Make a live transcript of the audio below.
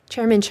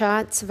Chairman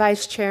Schatz,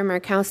 Vice Chair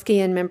Markowski,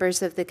 and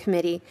members of the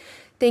committee,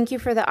 thank you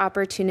for the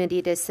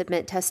opportunity to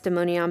submit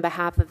testimony on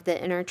behalf of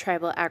the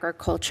Intertribal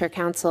Agriculture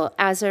Council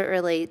as it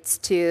relates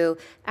to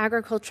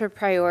agriculture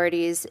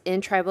priorities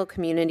in tribal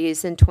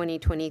communities in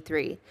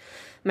 2023.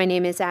 My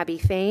name is Abby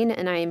Fain,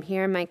 and I am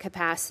here in my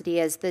capacity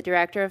as the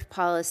Director of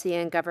Policy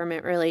and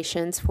Government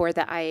Relations for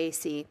the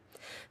IAC,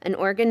 an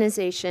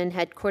organization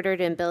headquartered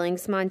in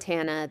Billings,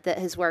 Montana, that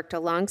has worked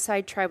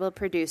alongside tribal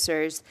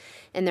producers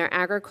in their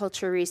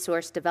agriculture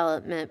resource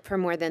development for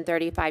more than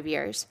 35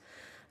 years.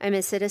 I'm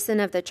a citizen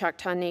of the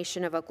Choctaw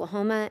Nation of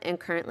Oklahoma and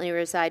currently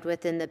reside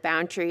within the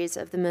boundaries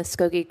of the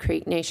Muskogee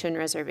Creek Nation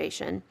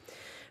Reservation.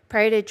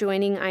 Prior to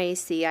joining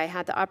IAC, I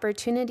had the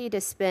opportunity to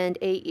spend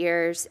 8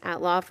 years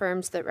at law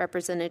firms that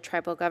represented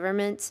tribal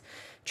governments,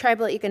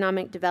 tribal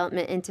economic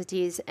development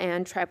entities,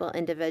 and tribal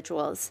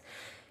individuals.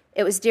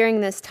 It was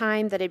during this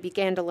time that I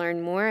began to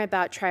learn more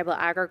about tribal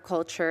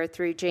agriculture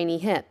through Janie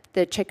Hipp,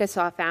 the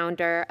Chickasaw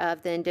founder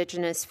of the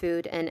Indigenous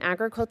Food and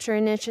Agriculture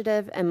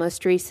Initiative, and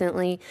most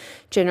recently,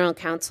 General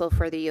Counsel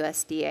for the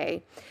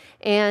USDA,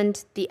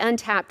 and the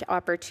untapped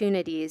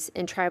opportunities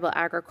in tribal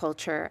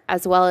agriculture,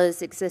 as well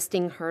as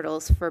existing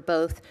hurdles for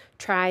both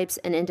tribes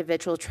and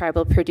individual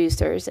tribal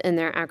producers in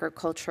their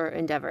agriculture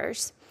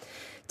endeavors.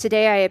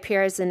 Today, I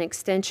appear as an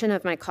extension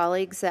of my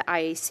colleagues at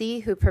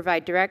IAC who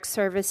provide direct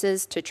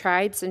services to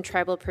tribes and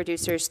tribal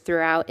producers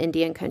throughout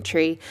Indian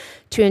country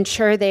to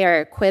ensure they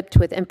are equipped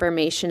with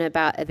information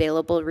about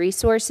available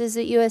resources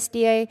at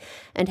USDA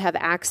and have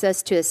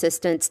access to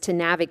assistance to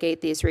navigate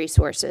these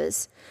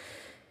resources.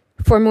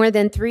 For more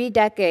than 3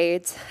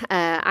 decades,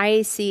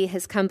 IAC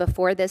has come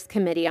before this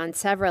committee on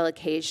several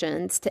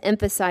occasions to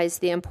emphasize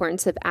the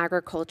importance of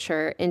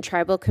agriculture in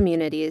tribal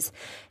communities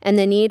and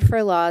the need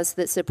for laws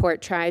that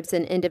support tribes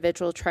and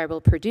individual tribal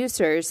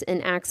producers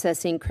in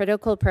accessing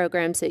critical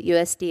programs at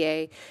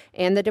USDA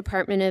and the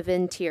Department of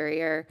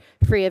Interior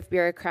free of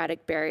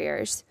bureaucratic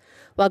barriers.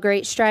 While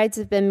great strides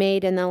have been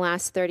made in the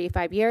last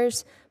 35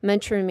 years,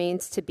 much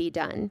remains to be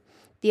done.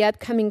 The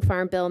upcoming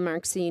Farm Bill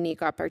marks a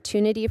unique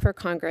opportunity for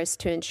Congress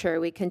to ensure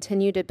we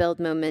continue to build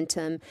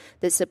momentum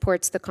that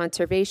supports the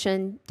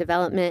conservation,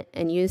 development,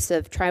 and use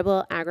of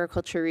tribal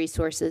agriculture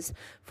resources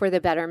for the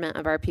betterment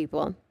of our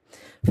people.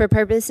 For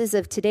purposes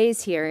of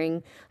today's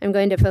hearing, I'm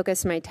going to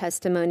focus my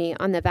testimony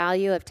on the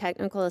value of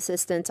technical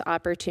assistance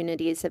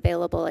opportunities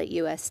available at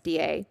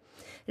USDA.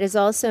 It is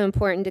also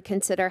important to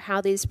consider how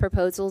these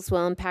proposals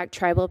will impact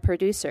tribal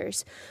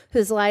producers,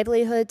 whose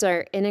livelihoods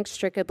are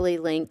inextricably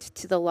linked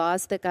to the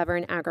laws that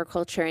govern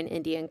agriculture in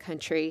Indian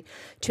country,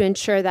 to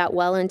ensure that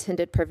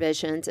well-intended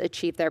provisions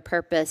achieve their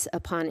purpose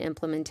upon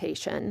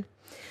implementation.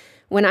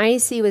 When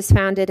IAC was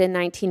founded in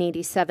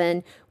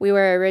 1987, we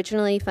were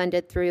originally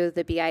funded through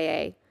the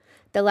BIA.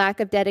 The lack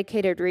of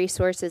dedicated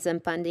resources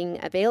and funding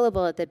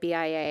available at the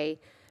BIA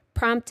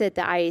prompted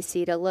the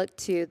IAC to look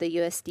to the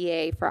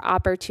USDA for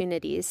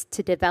opportunities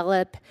to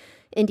develop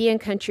Indian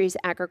country's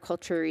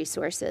agriculture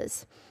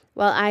resources.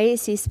 While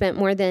IAC spent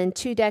more than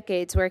 2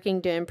 decades working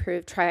to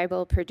improve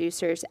tribal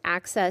producers'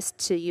 access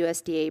to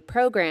USDA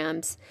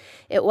programs,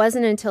 it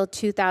wasn't until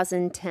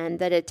 2010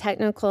 that a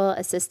technical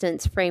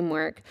assistance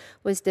framework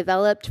was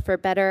developed for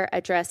better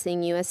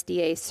addressing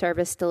USDA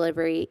service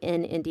delivery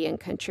in Indian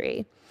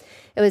country.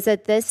 It was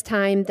at this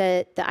time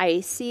that the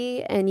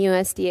IAC and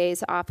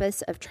USDA's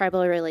Office of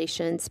Tribal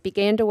Relations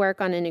began to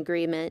work on an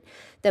agreement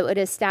that would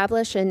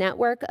establish a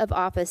network of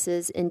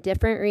offices in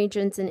different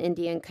regions in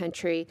Indian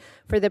country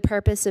for the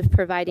purpose of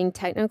providing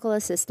technical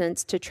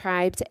assistance to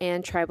tribes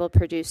and tribal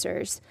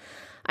producers.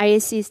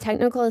 IAC's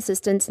Technical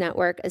Assistance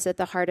Network is at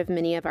the heart of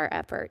many of our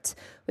efforts.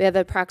 We have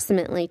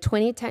approximately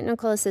 20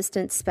 technical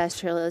assistance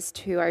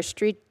specialists who are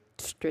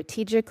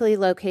strategically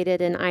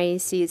located in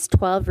IAC's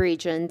 12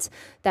 regions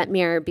that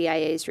mirror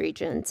BIA's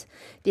regions.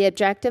 The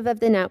objective of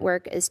the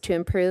network is to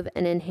improve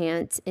and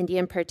enhance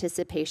Indian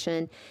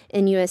participation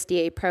in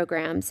USDA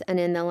programs, and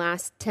in the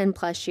last 10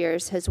 plus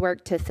years has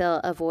worked to fill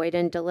a void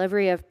in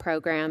delivery of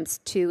programs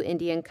to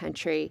Indian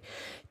country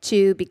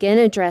to begin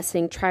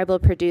addressing tribal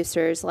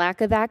producers' lack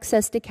of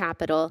access to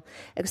capital,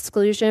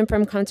 exclusion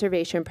from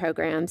conservation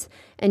programs,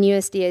 and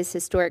USDA's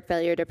historic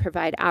failure to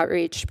provide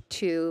outreach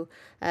to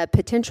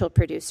potential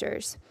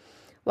producers.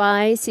 While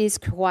IAC's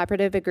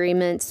cooperative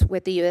agreements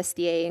with the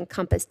USDA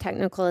encompass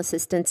technical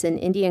assistance in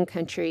Indian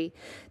country,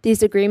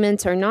 these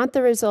agreements are not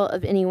the result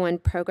of any one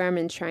program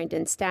enshrined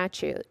in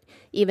statute.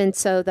 Even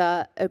so,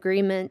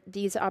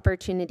 these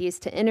opportunities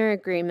to enter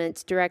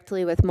agreements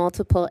directly with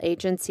multiple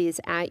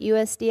agencies at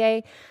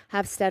USDA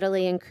have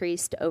steadily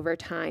increased over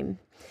time.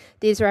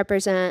 These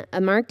represent a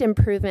marked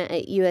improvement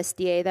at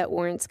USDA that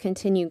warrants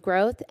continued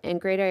growth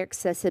and greater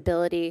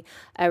accessibility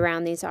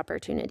around these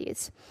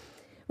opportunities.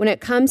 When it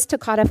comes to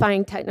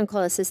codifying technical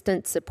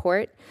assistance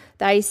support,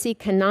 the IAC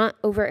cannot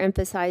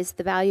overemphasize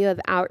the value of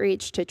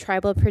outreach to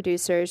tribal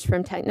producers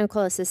from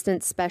technical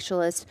assistance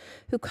specialists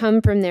who come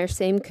from their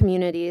same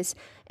communities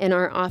and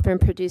are often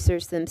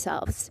producers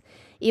themselves.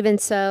 Even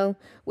so,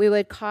 we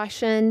would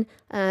caution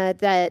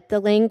that the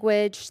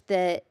language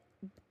that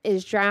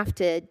is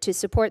drafted to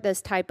support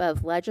this type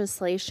of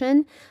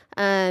legislation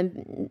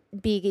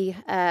be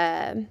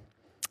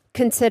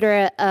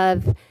considerate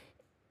of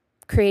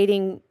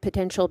creating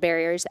potential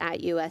barriers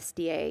at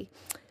USDA.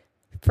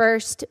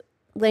 First,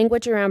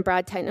 language around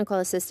broad technical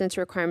assistance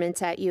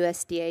requirements at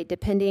USDA,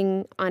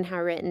 depending on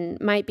how written,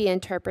 might be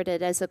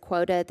interpreted as a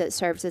quota that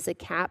serves as a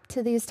cap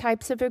to these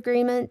types of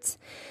agreements.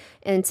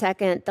 And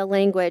second, the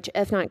language,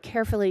 if not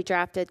carefully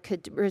drafted,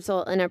 could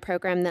result in a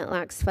program that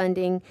lacks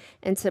funding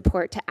and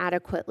support to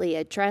adequately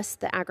address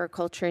the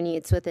agriculture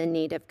needs within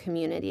Native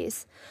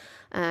communities.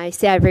 I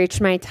see I've reached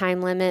my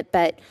time limit,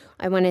 but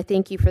I want to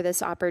thank you for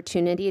this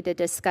opportunity to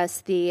discuss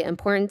the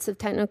importance of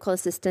technical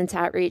assistance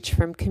outreach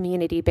from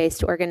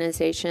community-based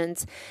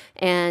organizations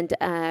and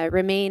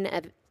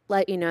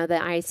let you know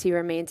that IC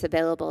remains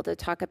available to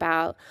talk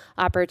about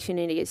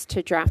opportunities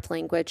to draft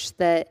language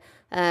that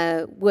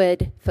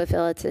would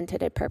fulfill its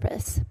intended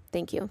purpose.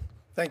 Thank you.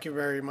 Thank you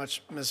very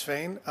much, Ms.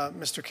 Fain.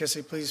 Mr.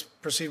 Kissy, please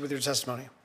proceed with your testimony.